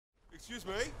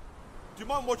Excuse me? Do you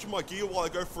mind watching my gear while I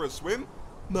go for a swim?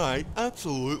 Mate,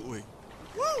 absolutely.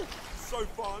 Woo! So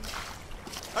fun.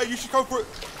 Hey, you should go for it.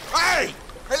 Hey!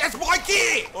 Hey, that's my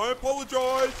gear! I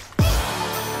apologise.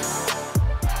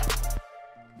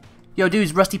 Yo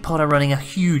dudes, Rusty Pod are running a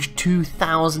huge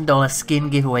 $2,000 skin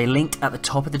giveaway linked at the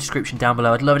top of the description down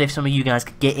below. I'd love it if some of you guys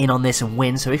could get in on this and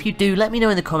win, so if you do, let me know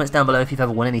in the comments down below if you've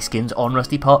ever won any skins on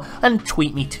Rusty Pod, and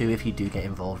tweet me too if you do get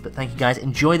involved. But thank you guys,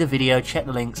 enjoy the video, check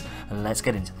the links, and let's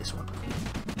get into this one.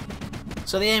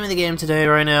 So the aim of the game today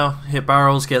right now, hit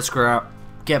barrels, get scrap,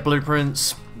 get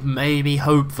blueprints, maybe,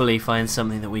 hopefully find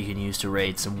something that we can use to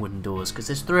raid some wooden doors, because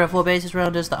there's 3 or 4 bases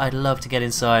around us that I'd love to get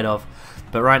inside of.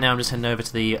 But right now I'm just heading over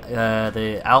to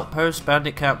the outpost,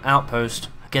 bandit camp outpost.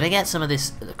 Gonna get some of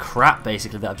this crap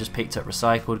basically that I've just picked up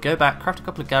recycled, go back, craft a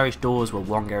couple of garage doors, well,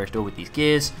 1 garage door with these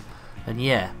gears, and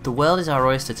yeah, the world is our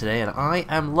oyster today and I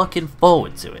am looking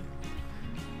forward to it.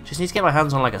 Just need to get my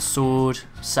hands on like a sword,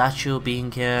 satchel,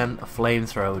 bean can, a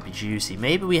flamethrower would be juicy.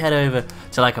 Maybe we head over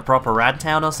to like a proper rad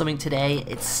town or something today.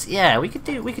 Yeah, we could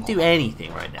do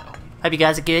anything right now. Hope you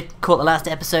guys are good. Caught the last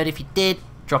episode. If you did,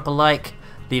 drop a like,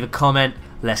 leave a comment.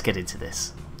 Let's get into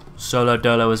this. Solo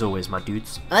dolo as always, my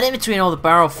dudes. And in between all the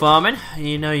barrel farming,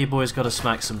 you know your boy's got to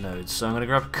smack some nodes. So I'm gonna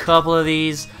grab a couple of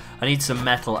these. I need some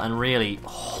metal and really,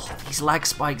 these lag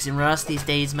spikes in Rust these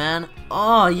days, man.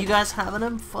 Oh, you guys having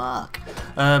them? Fuck.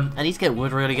 I need to get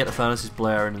wood, really get the furnaces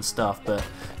blaring and stuff, but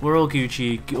we're all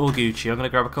Gucci, I'm gonna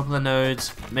grab a couple of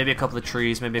nodes, maybe a couple of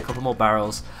trees, maybe a couple more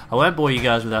barrels. I won't bore you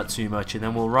guys with that too much, and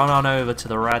then we'll run on over to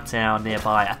the rad town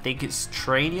nearby. I think it's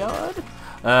Train Yard.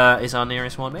 Is our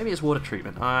nearest one. Maybe it's water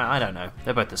treatment. I don't know.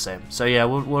 They're both the same. So yeah,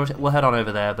 we'll head on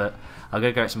over there, but I'll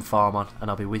go get some farm on, and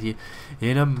I'll be with you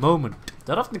in a moment.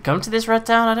 Don't often come to this red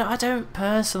town. I don't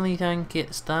personally think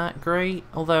it's that great.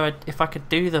 Although if I could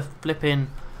do the flipping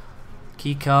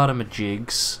keycard and my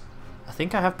jigs, I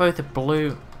think I have both a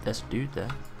blue. There's a dude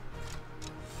there.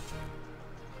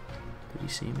 Did he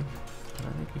see me? I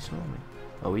don't think he saw me.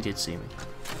 Oh, he did see me.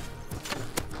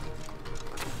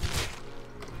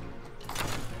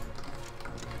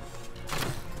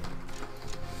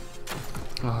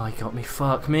 Oh, he got me.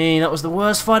 Fuck me. That was the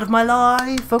worst fight of my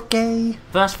life. Okay.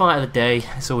 First fight of the day.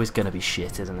 It's always going to be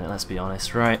shit, isn't it? Let's be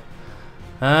honest, right?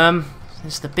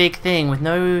 It's the big thing. With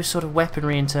no sort of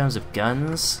weaponry in terms of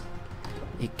guns,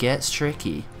 it gets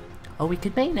tricky. Oh, we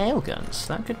could make nail guns.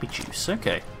 That could be juice.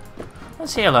 Okay.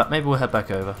 Let's heal up. Maybe we'll head back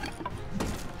over.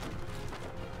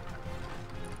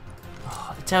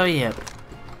 Oh, I tell you,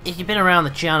 if you've been around the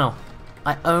channel,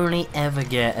 I only ever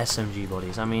get SMG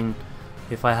bodies. I mean,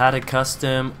 if I had a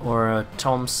custom or a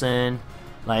Thompson,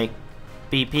 like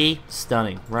BP,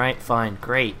 stunning, right? Fine,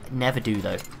 great. Never do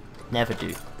though. Never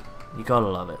do. You gotta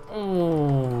love it.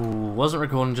 Oh, wasn't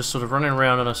recording, just sort of running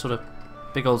around on a sort of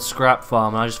big old scrap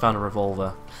farm, and I just found a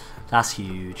revolver. That's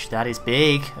huge. That is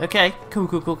big. Okay, cool.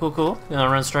 Gonna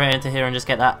run straight into here and just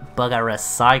get that bugger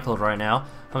recycled right now.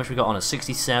 How much we got on a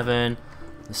 67?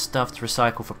 The stuff to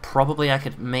recycle for probably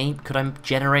could I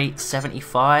generate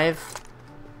 75?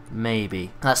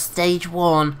 Maybe. That's stage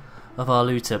 1 of our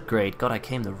loot upgrade. God, I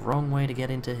came the wrong way to get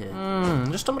into here.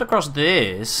 Just stumbled across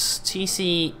this.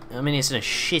 TC, I mean, it's in a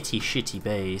shitty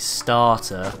base.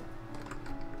 Starter.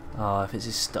 Oh, if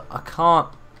it's a I can't.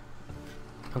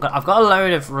 I've got a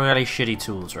load of really shitty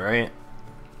tools, right?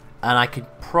 And I could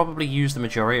probably use the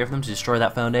majority of them to destroy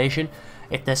that foundation.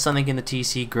 If there's something in the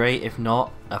TC, great. If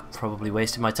not, I've probably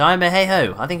wasted my time. But hey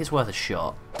ho, I think it's worth a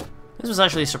shot. This was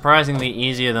actually surprisingly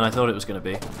easier than I thought it was going to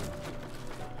be.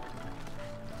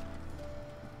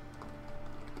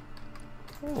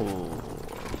 Ooh.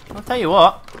 I'll tell you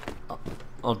what,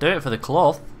 I'll do it for the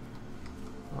cloth.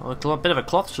 A bit of a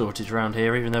cloth shortage around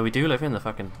here, even though we do live in the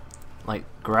fucking, like,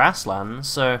 grasslands,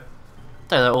 so I'll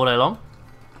do that all day long.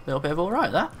 A little bit of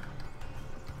alright, that.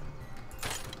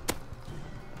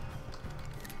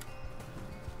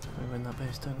 Don't win that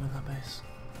base, don't win that base.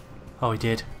 Oh, he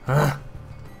did.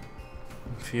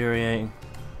 Infuriating.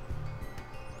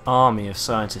 Army of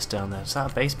scientists down there. Is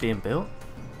that a base being built?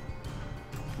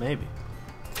 Maybe.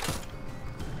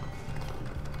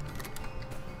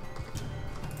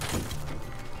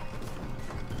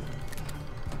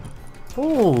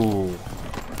 Ooh.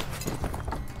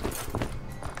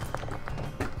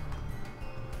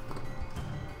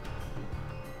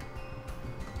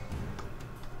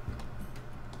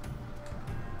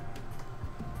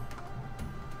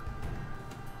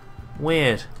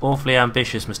 Weird. Awfully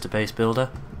ambitious, Mr. Base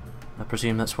Builder. I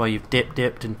presume that's why you've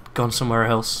dipped and gone somewhere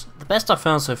else. The best I've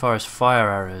found so far is fire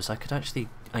arrows. I could actually,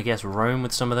 I guess, roam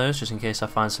with some of those just in case I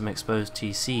find some exposed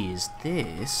TCs.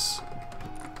 This...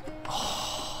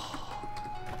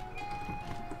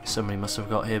 Somebody must have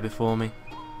got here before me.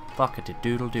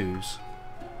 Fuck-a-doodle-doos.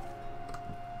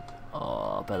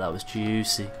 Oh, I bet that was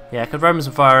juicy. Yeah, I could run with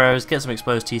some fire arrows, get some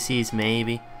exposed TCs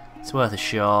maybe. It's worth a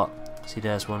shot. See,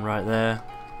 there's one right there,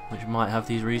 which might have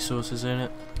these resources in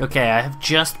it. Okay, I have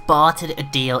just bartered a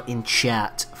deal in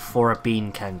chat for a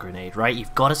bean can grenade, right?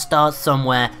 You've got to start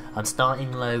somewhere. I'm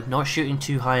starting low, not shooting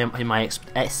too high in my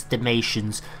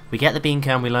estimations. We get the bean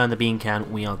can, we learn the bean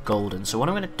can, we are golden. So what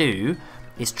I'm going to do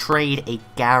is trade a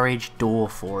garage door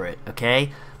for it,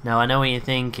 okay? Now, I know what you're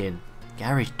thinking.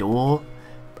 Garage door?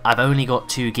 I've only got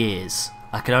 2 gears.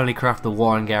 I can only craft the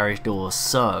 1 garage door,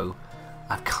 so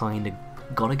I've kind of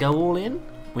got to go all in.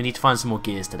 We need to find some more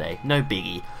gears today. No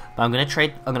biggie. But I'm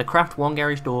gonna craft 1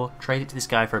 garage door, trade it to this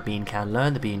guy for a bean can,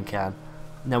 learn the bean can,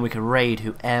 and then we can raid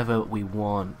whoever we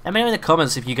want. Let me know in the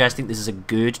comments if you guys think this is a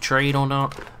good trade or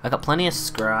not. I got plenty of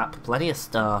scrap, plenty of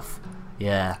stuff.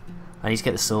 Yeah, I need to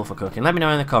get the sulfur cooking. Let me know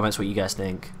in the comments what you guys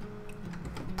think.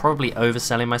 Probably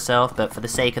overselling myself, but for the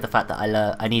sake of the fact that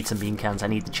I need some bean cans, I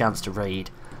need the chance to raid.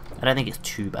 I don't think it's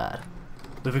too bad.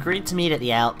 We've agreed to meet at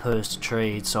the outpost to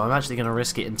trade, so I'm actually going to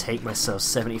risk it and take myself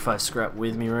 75 scrap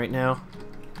with me right now.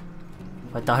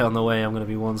 If I die on the way, I'm going to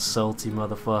be one salty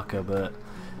motherfucker, but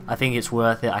I think it's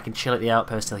worth it. I can chill at the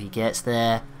outpost till he gets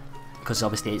there, because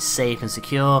obviously it's safe and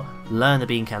secure. Learn the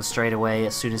bean can straight away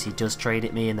as soon as he does trade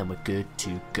at me, and then we're good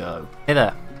to go. Hey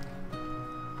there.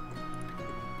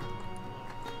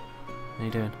 How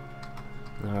you doing?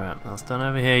 Alright, I'll stand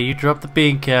over here. You drop the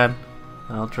bean can.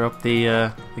 I'll drop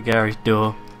the garage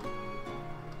door.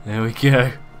 There we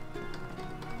go.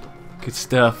 Good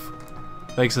stuff.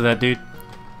 Thanks for that, dude.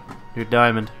 You're a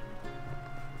diamond.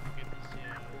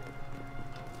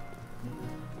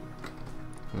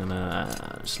 I'm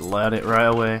gonna just load it right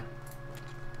away.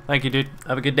 Thank you, dude.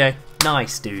 Have a good day.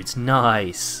 Nice, dudes.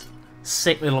 Nice.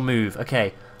 Sick little move.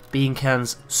 Okay. Bean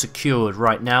cans secured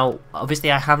right now. Obviously,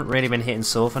 I haven't really been hitting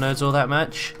sulfur nodes all that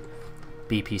much.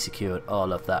 BP secured. Oh, I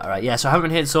love that. Alright, yeah, so I haven't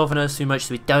been hitting sulfur nodes too much,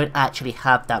 so we don't actually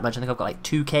have that much. I think I've got like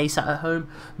 2k sat at home.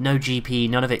 No GP,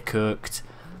 none of it cooked.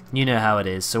 You know how it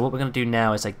is. So what we're going to do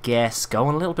now is, I guess, go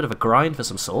on a little bit of a grind for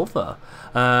some sulfur.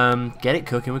 Get it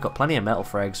cooking. We've got plenty of metal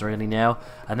frags really now.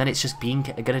 And then it's just going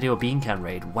to do a bean can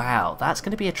raid. Wow, that's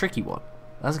going to be a tricky one.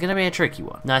 That's going to be a tricky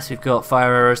one. Nice, we've got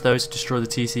fire arrows, those to destroy the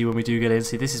TC when we do get in.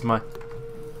 See, this is my...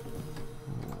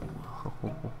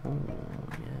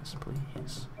 Yes,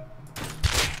 please.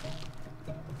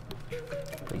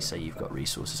 Please say you've got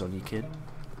resources on you, kid.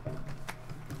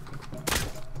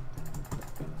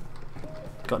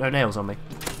 Got no nails on me.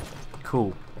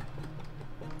 Cool.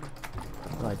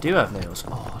 Well, I do have nails.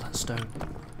 Oh, that stone.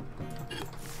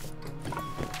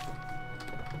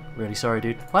 Really sorry,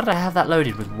 dude. Why did I have that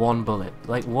loaded with 1 bullet?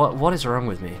 Like, what is wrong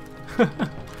with me?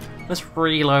 Let's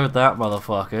reload that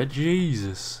motherfucker.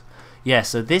 Jesus. Yeah,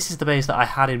 so this is the base that I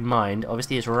had in mind.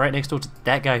 Obviously, it's right next door to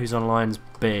that guy who's online's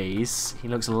base. He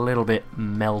looks a little bit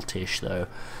meltish, though.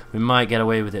 We might get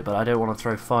away with it, but I don't want to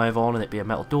throw 5 on and it be a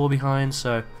metal door behind,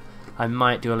 so I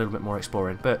might do a little bit more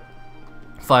exploring. But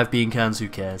 5 bean cans, who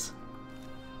cares?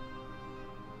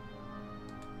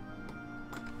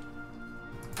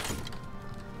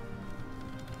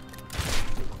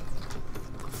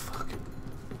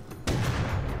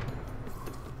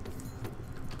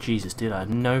 Jesus, dude, I had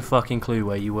no fucking clue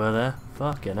where you were there.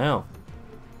 Fucking hell.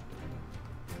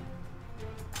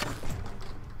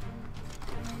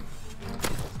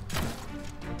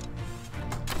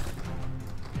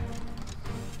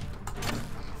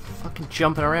 Fucking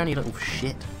jumping around, you little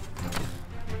shit.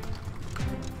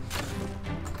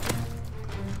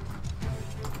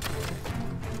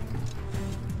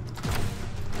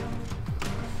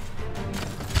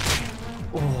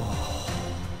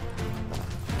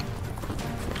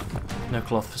 No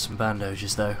cloth for some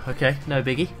bandages though. Okay, no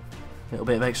biggie. A little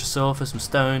bit of extra sulfur, some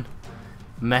stone.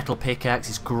 Metal pickaxe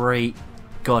is great.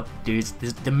 God, dudes,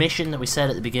 the mission that we said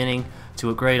at the beginning to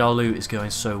upgrade our loot is going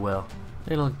so well.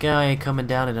 Little guy coming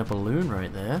down in a balloon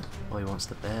right there. Oh, he wants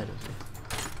the bear, does he?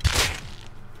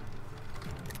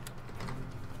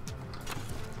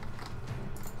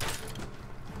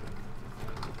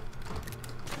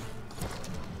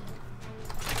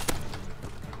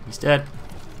 He's dead.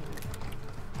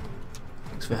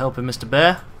 Thanks for helping, Mr.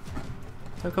 Bear.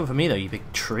 Don't come for me though, you big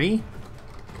tree.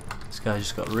 This guy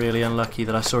just got really unlucky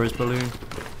that I saw his balloon.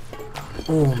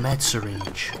 Oh, med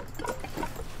syringe.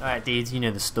 Alright, dudes, you know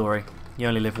the story. You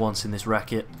only live once in this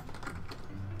racket.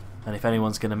 And if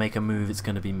anyone's going to make a move, it's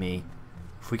going to be me.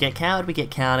 If we get counted, we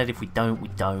get counted. If we don't, we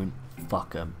don't.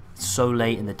 Fuck them. It's so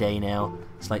late in the day now.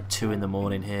 It's like 2 in the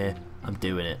morning here. I'm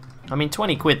doing it. I mean,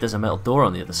 20 quid, there's a metal door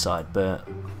on the other side, but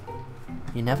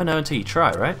you never know until you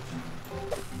try, right?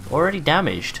 Already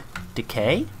damaged.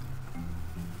 Decay?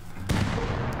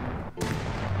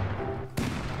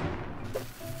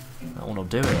 That one will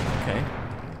do it, okay.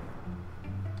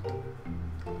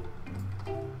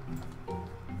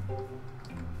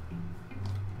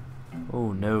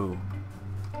 Oh no.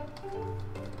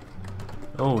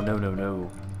 Oh no no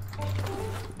no.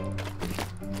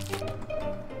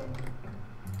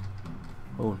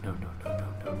 Oh no no no no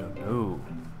no no no.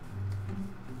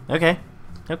 Okay.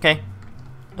 Okay.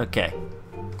 Okay.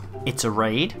 It's a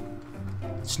raid.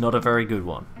 It's not a very good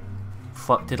one.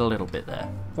 Fucked it a little bit there.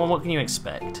 Well, what can you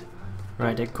expect?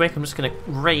 Right, dead quick, I'm just gonna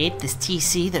raid this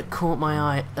TC that caught my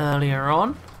eye earlier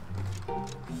on.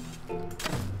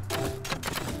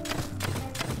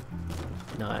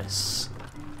 Nice.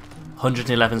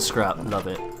 111 scrap, love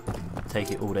it.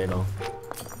 Take it all day long.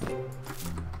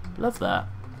 Love that.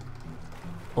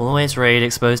 Always raid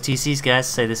exposed TCs, guys.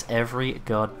 Say this every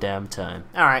goddamn time.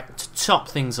 Alright, to top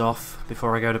things off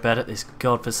before I go to bed at this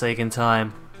godforsaken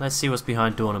time, let's see what's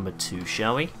behind door number 2,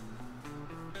 shall we?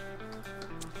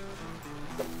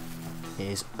 It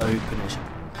is open as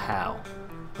how?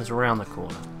 It's around the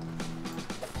corner.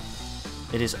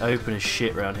 It is open as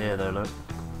shit around here though, look.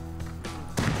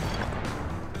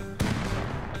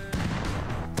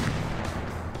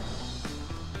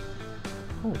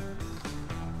 Oh.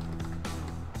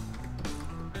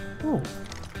 Oh.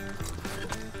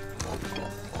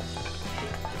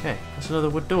 Okay, that's another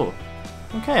wood door.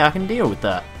 Okay, I can deal with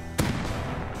that.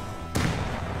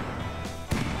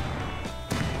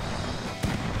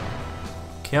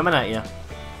 Coming at ya.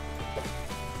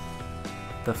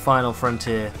 The final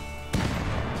frontier.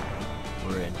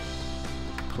 We're in.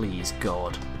 Please,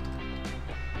 God.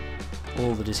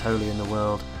 All that is holy in the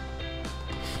world.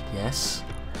 Yes.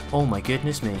 Oh my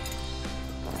goodness me.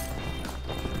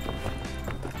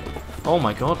 Oh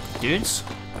my god, dudes.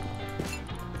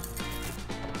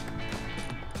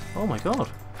 Oh my god.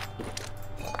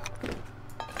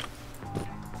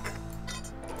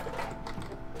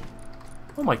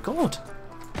 Oh my god.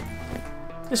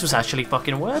 This was actually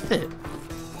fucking worth it.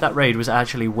 That raid was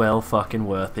actually well fucking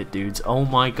worth it, dudes. Oh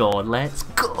my god, let's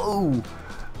go.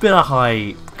 Bit of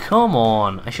hype. Come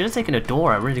on. I should have taken a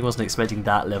door. I really wasn't expecting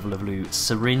that level of loot.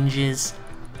 Syringes,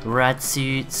 rad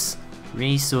suits,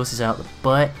 resources out the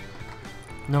butt.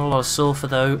 Not a lot of sulfur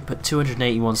though, but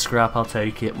 281 scrap, I'll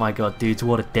take it. My god, dudes,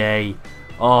 what a day.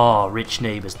 Oh, Rich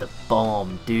Neighbours, the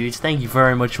bomb, dudes. Thank you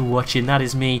very much for watching. That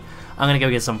is me. I'm going to go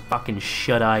get some fucking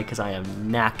shut-eye because I am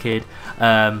knackered.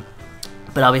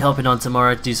 But I'll be helping on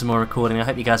tomorrow to do some more recording. I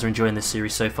hope you guys are enjoying this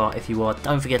series so far. If you are,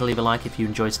 don't forget to leave a like if you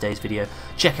enjoyed today's video.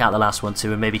 Check out the last one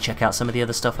too, and maybe check out some of the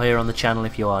other stuff here on the channel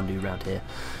if you are new around here.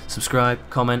 Subscribe,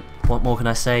 comment, what more can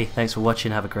I say? Thanks for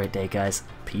watching. Have a great day, guys.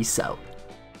 Peace out.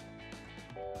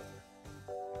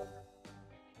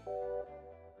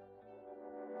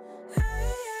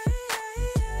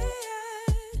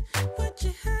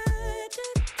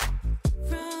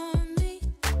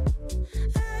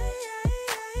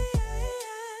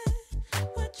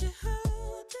 What you heard.